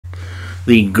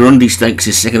The Grundy Stakes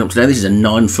is second up today. This is a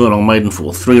 9-furlong maiden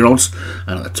for 3-year-olds.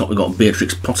 And at the top we've got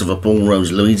Beatrix Potter for Paul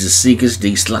Rose, Louisa Seekers,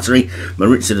 D. Slattery,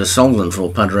 Maritza de Solden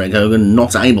for Padraig Hogan,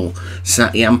 Not Able,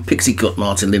 Satyam, Pixie Cut,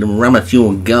 Martin Lidham,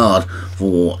 Ramature Guard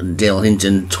for Del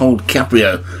Hinton, Told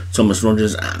Caprio, Thomas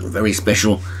Rogers, and very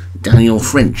special Daniel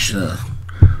French.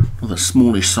 Another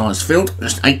smallish sized field,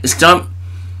 just 8 this time.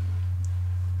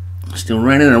 Still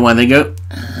raining, and away they go.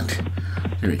 And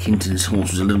Derek Hinton's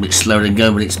horse was a little bit slow to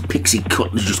go, but it's Pixie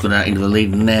Cut that's just got out into the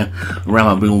lead, and now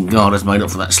Ramature Guard has made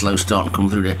up for that slow start and come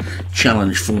through to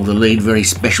challenge for the lead. Very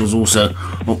Specials also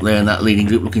up there in that leading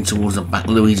group, looking towards the back.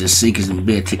 Louisa Seekers and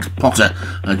Beatrix Potter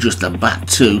are just the back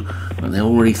two, but they're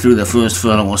already through the first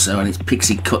furlong or so, and it's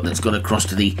Pixie Cut that's got across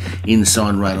to the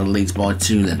inside rail and leads by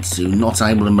 2 lengths to Not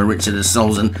Able and Maritza de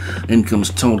Solzen. Then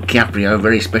comes Told Caprio.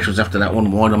 Very Specials after that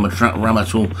one, wide on the track.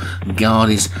 Ramature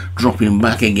Guard is dropping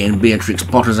back again. Beatrix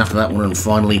Potter's after that one, and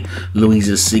finally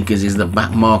Louisa Seekers is the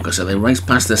back marker. So they race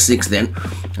past the 6th then,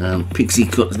 and Pixie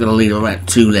Cut is going to lead about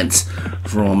 2 lengths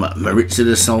from Maritza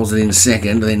de Solzen in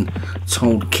second. Then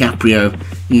Told Caprio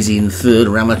is in third.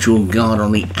 Ramature Guard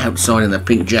on the outside in the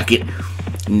pink jacket,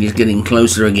 and he's getting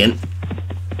closer again.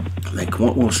 They're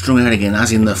quite well strung out again,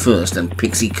 as in the first, and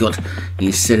Pixie Cut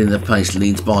is setting the pace,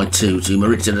 leads by 2 to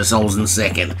Maritza de Solzen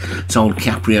second. Told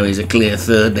Caprio is a clear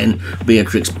third, then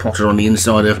Beatrix Potter on the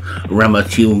inside of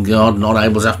Ramature Guard. Not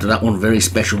Able's after that one. Very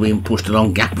Special being pushed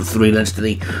along, gap of 3 lengths to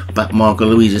the back marker.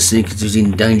 Louisa Seekers is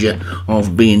in danger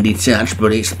of being detached,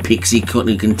 but it's Pixie Cut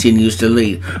who continues to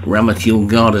lead. Ramature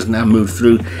Guard has now moved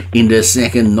through into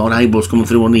second. Not Able's coming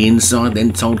through on the inside,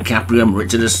 then Told Caprio.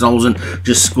 Maritza de Solzen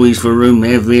just squeezed for room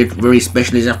there. Very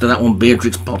Special is after that one.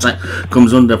 Beatrix Potter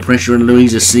comes under pressure, and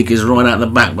Louisa Seekers right out the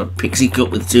back, but Pixie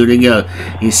Cut with 2 to go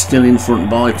is still in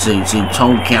front by 2 to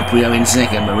Told Caprio in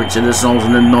second. Maritza de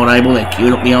Solzen and Not Able, they're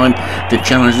queued up behind to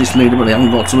challenge this leader, but they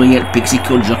haven't got to it yet. Pixie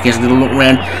Cut, jockey has a little look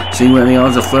round, see where the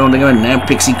odds are furlong to go, and now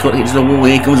Pixie Cut hits the wall.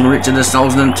 Here comes Maritza de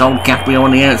Solzen and Told Caprio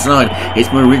on the outside.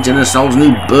 It's Maritza de Solzen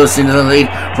who bursts into the lead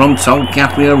from Told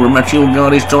Caprio. Ramature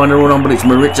Guard is trying to run on, but it's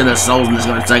Maritza de Solzen that's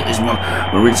going to take this one.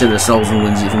 Maritza de Solzen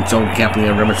wins it from Told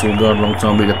Caprio. Ramature Guard, long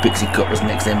time leader. Pixie Cut was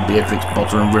next, then Beatrix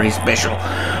Potter and Very Special.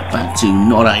 Back to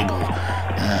Not Able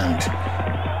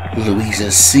and Louisa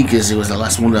Seekers, who was the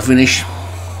last one to finish.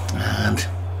 And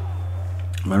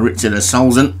Maritza de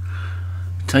Solzen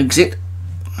takes it.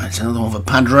 That's another one for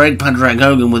Padraig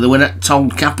Hogan with the winner.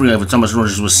 Told Caprio for Thomas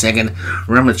Rogers was second.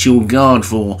 Ramature Guard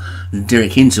for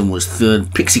Derek Hinton was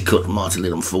third. Pixie Cut, Martin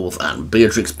Lidham fourth, and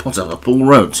Beatrix Potter for Paul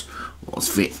Rhodes was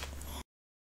fifth.